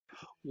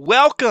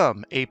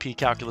Welcome, AP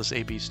Calculus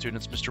AB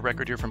students. Mr.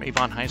 Record here from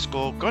Avon High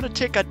School. Going to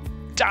take a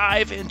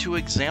dive into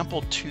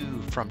example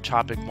 2 from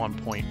topic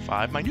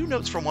 1.5. My new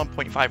notes from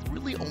 1.5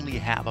 really only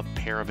have a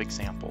pair of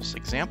examples.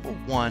 Example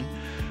 1,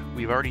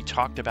 we've already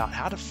talked about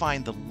how to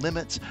find the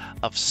limits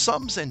of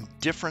sums and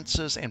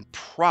differences and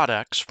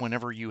products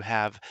whenever you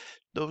have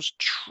those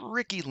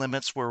tricky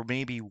limits where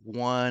maybe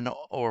one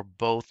or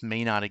both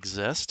may not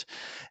exist.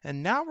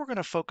 And now we're going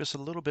to focus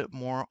a little bit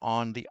more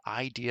on the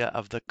idea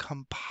of the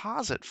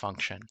composite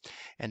function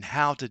and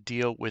how to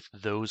deal with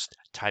those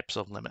types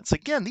of limits.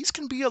 Again, these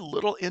can be a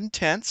little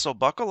intense, so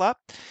buckle up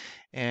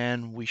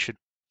and we should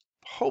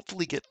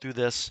hopefully get through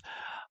this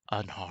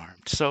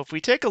unharmed. So if we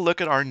take a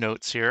look at our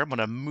notes here, I'm going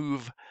to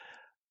move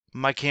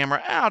my camera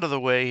out of the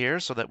way here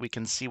so that we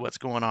can see what's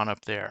going on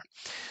up there.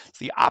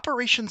 The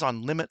operations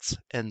on limits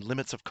and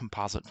limits of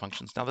composite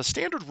functions. Now, the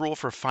standard rule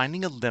for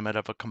finding a limit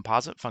of a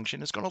composite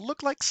function is going to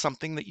look like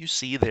something that you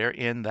see there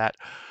in that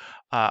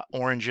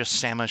orangish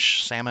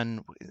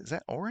salmon. Is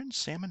that orange,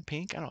 salmon,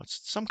 pink? I don't know.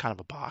 It's some kind of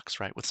a box,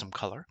 right, with some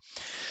color.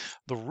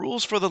 The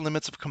rules for the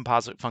limits of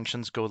composite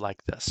functions go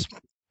like this.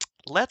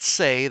 Let's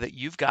say that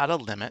you've got a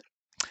limit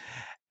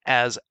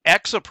as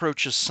x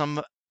approaches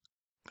some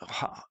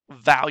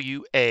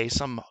value a,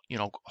 some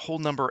whole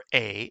number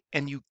a,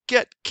 and you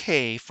get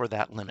k for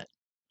that limit.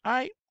 All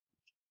right,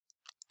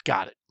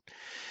 got it.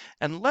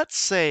 And let's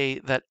say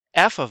that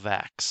f of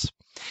x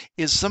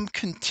is some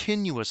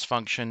continuous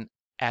function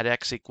at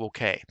x equal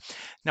k.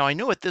 Now, I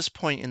know at this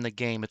point in the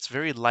game, it's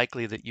very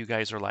likely that you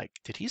guys are like,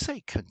 did he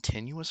say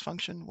continuous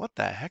function? What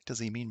the heck does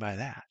he mean by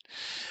that?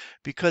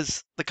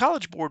 Because the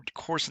College Board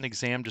course and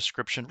exam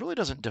description really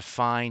doesn't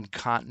define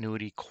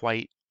continuity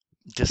quite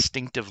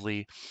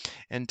distinctively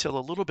until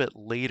a little bit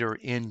later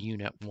in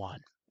Unit 1.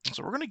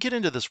 So we're going to get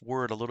into this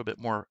word a little bit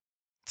more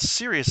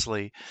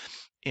seriously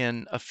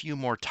in a few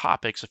more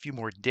topics, a few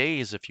more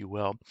days, if you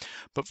will.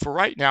 But for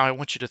right now, I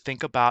want you to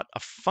think about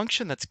a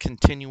function that's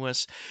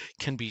continuous,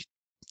 can be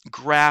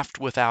graphed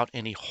without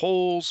any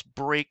holes,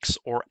 breaks,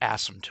 or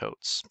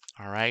asymptotes,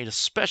 all right?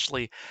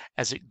 Especially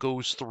as it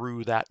goes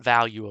through that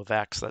value of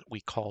x that we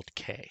called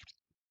k.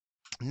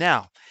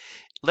 Now,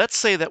 let's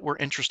say that we're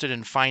interested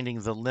in finding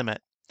the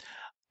limit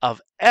of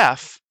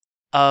f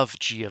of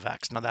g of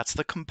x. Now, that's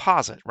the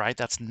composite, right?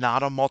 That's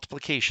not a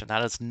multiplication.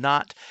 That is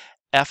not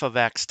f of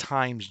x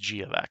times g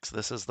of x.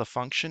 This is the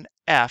function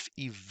f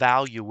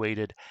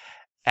evaluated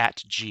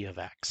at g of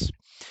x.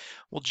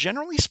 Well,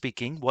 generally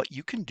speaking, what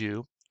you can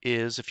do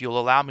is, if you'll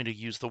allow me to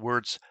use the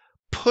words,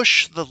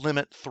 push the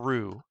limit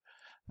through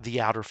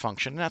the outer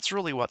function. And that's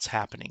really what's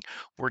happening.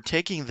 We're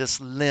taking this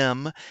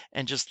lim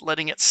and just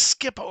letting it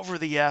skip over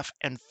the f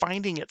and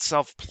finding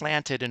itself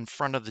planted in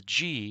front of the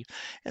g.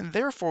 And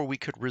therefore, we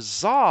could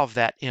resolve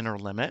that inner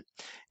limit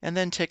and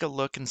then take a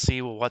look and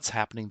see, well, what's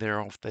happening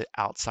there with the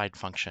outside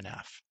function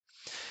f.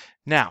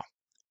 Now,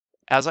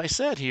 as I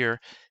said here,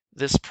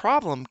 this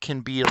problem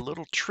can be a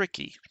little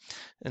tricky.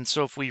 And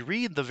so if we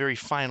read the very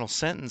final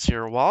sentence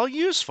here, while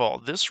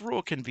useful, this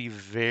rule can be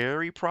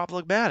very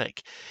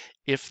problematic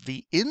if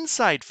the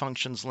inside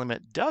function's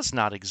limit does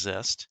not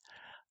exist,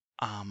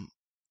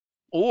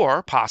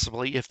 or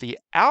possibly if the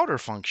outer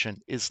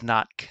function is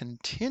not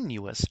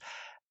continuous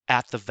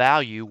at the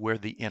value where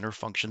the inner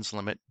function's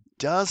limit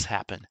does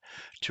happen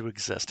to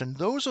exist. And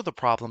those are the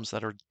problems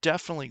that are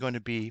definitely going to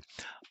be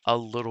a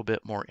little bit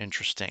more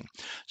interesting.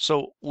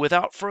 So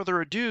without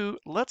further ado,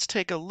 let's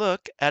take a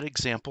look at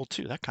example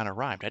 2. That kind of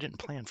rhymed. I didn't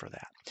plan for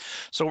that.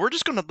 So we're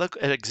just going to look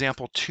at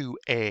example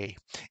 2a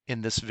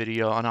in this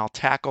video, and I'll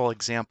tackle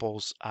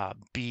examples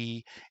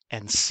B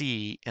and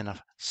C in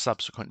a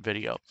subsequent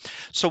video.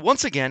 So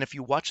once again, if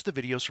you watch the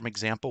videos from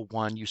example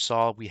 1, you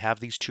saw we have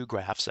these two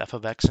graphs, f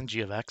of x and g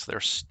of x. They're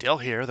still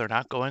here. They're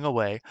not going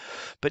away.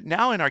 But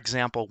now in our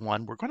example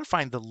 1, we're going to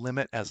find the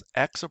limit as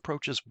x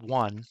approaches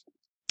 1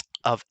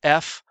 of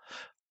f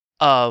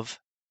of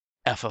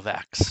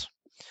x.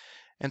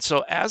 And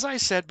so as I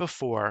said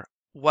before,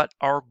 what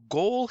our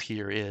goal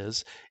here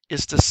is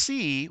to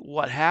see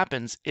what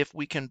happens if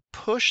we can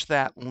push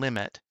that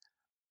limit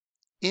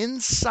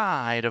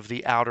inside of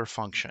the outer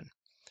function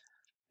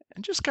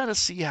and just kind of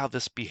see how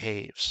this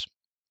behaves.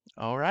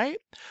 All right?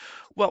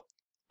 Well,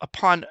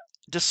 upon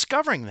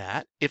discovering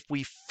that, if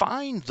we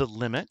find the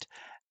limit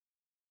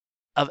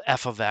of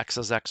f of x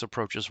as x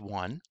approaches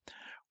 1,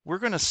 we're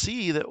going to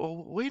see that,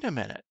 well, wait a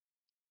minute.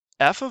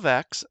 F of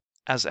x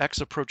as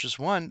x approaches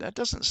 1, that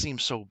doesn't seem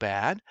so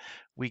bad.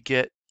 We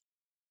get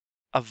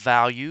a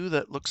value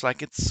that looks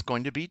like it's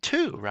going to be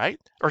 2, right?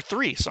 Or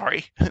 3,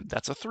 sorry.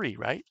 That's a 3,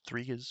 right?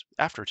 3 is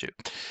after 2.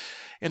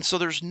 And so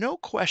there's no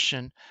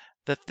question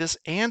that this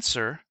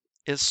answer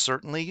is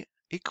certainly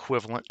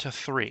equivalent to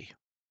 3.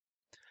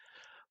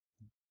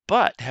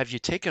 But have you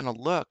taken a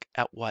look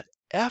at what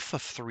f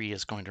of 3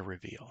 is going to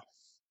reveal?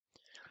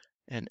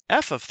 And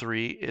f of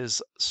 3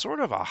 is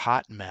sort of a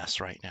hot mess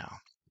right now.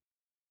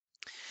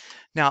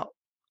 Now,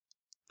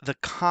 the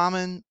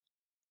common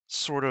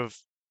sort of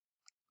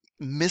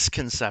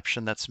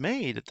misconception that's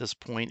made at this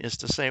point is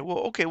to say, well,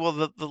 okay, well,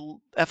 the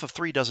f of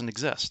 3 doesn't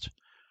exist.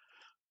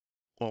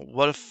 Well,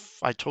 what if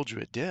I told you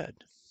it did?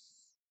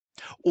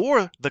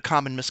 Or the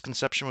common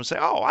misconception would say,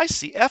 oh, I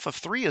see f of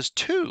 3 is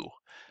 2.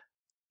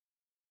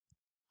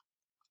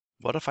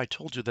 What if I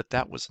told you that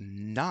that was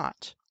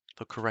not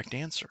the correct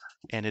answer?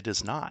 And it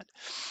is not.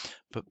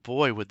 But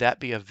boy, would that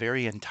be a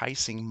very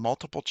enticing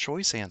multiple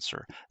choice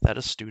answer that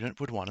a student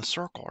would want to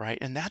circle, right?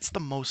 And that's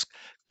the most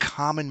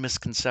common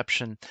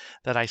misconception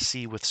that I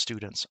see with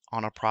students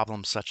on a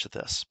problem such as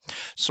this.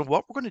 So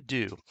what we're going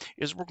to do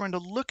is we're going to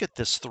look at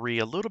this 3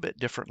 a little bit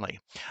differently.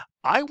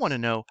 I want to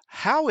know,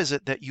 how is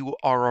it that you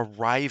are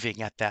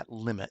arriving at that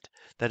limit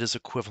that is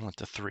equivalent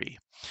to 3?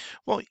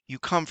 Well, you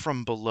come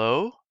from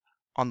below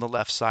on the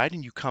left side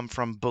and you come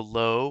from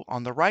below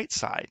on the right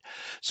side.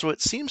 So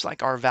it seems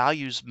like our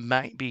values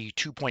might be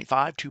 2.5,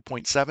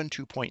 2.7,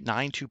 2.9,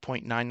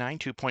 2.99,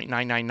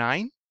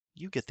 2.999.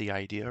 You get the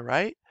idea,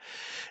 right?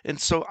 And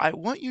so I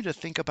want you to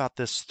think about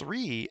this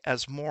 3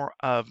 as more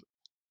of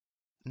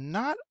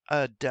not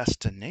a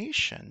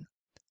destination,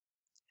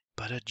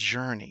 but a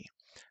journey.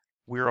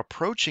 We're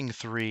approaching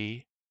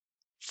 3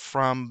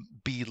 from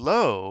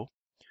below,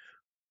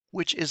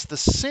 which is the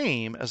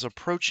same as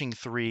approaching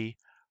 3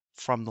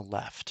 from the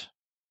left,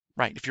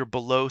 right? If you're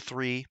below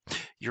 3,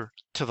 you're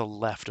to the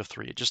left of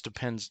 3. It just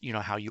depends,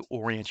 how you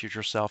orient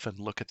yourself and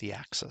look at the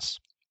axis.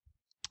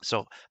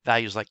 So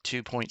values like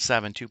 2.7,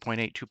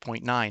 2.8,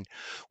 2.9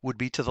 would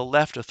be to the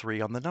left of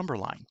 3 on the number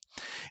line.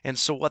 And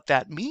so what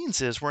that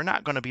means is we're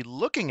not going to be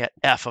looking at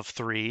f of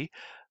 3,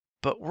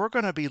 but we're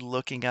going to be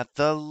looking at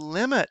the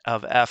limit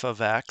of f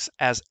of x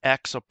as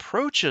x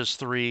approaches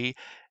 3.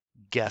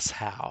 Guess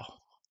how?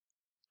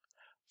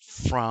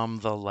 From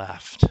the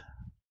left.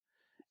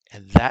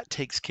 And that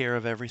takes care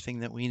of everything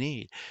that we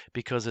need,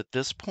 because at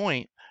this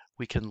point,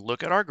 we can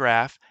look at our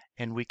graph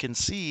and we can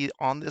see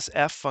on this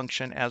f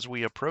function as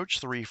we approach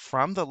 3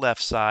 from the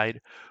left side,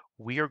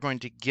 we are going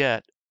to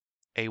get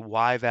a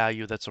y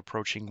value that's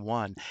approaching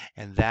 1.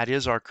 And that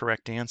is our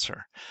correct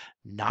answer.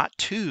 Not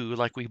 2,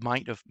 like we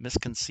might have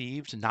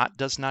misconceived,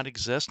 does not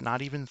exist,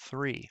 not even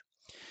 3.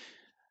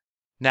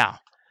 Now,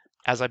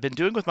 as I've been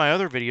doing with my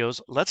other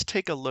videos, let's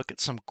take a look at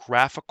some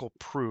graphical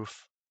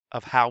proof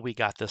of how we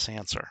got this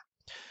answer.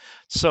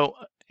 So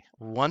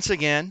once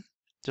again,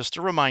 just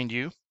to remind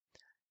you,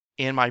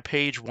 in my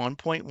page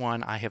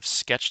 1.1, I have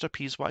sketched a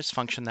piecewise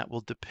function that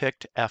will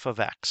depict f of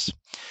x.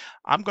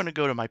 I'm going to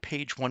go to my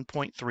page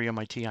 1.3 on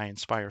my TI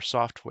Nspire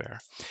software,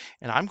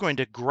 and I'm going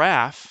to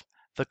graph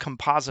the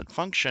composite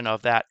function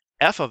of that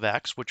f of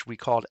x, which we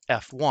called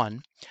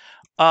f1,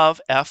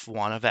 of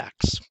f1 of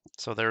x.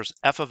 So there's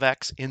f of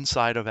x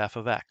inside of f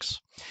of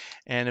x.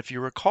 And if you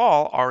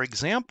recall, our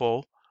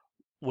example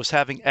was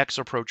having x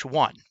approach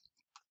 1.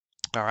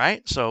 All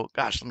right, so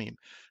gosh, let me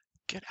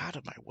get out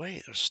of my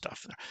way. There's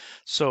stuff there.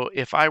 So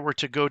if I were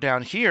to go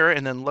down here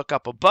and then look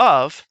up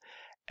above,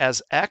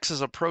 as x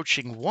is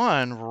approaching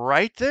 1,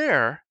 right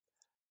there,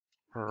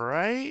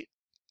 right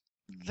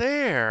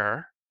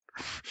there,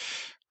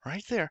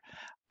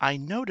 I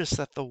notice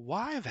that the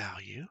y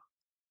value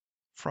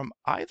from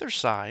either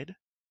side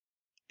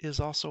is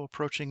also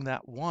approaching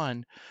that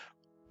 1,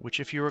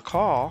 which, if you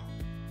recall,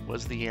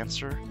 was the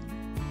answer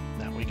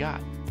that we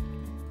got.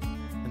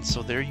 And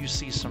so there you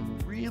see some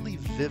really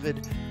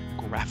vivid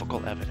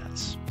graphical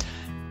evidence.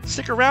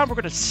 Stick around, we're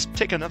going to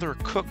take another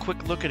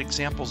quick look at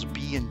examples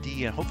B and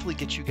D and hopefully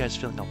get you guys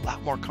feeling a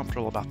lot more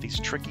comfortable about these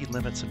tricky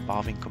limits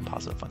involving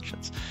composite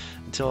functions.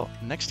 Until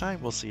next time,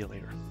 we'll see you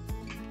later.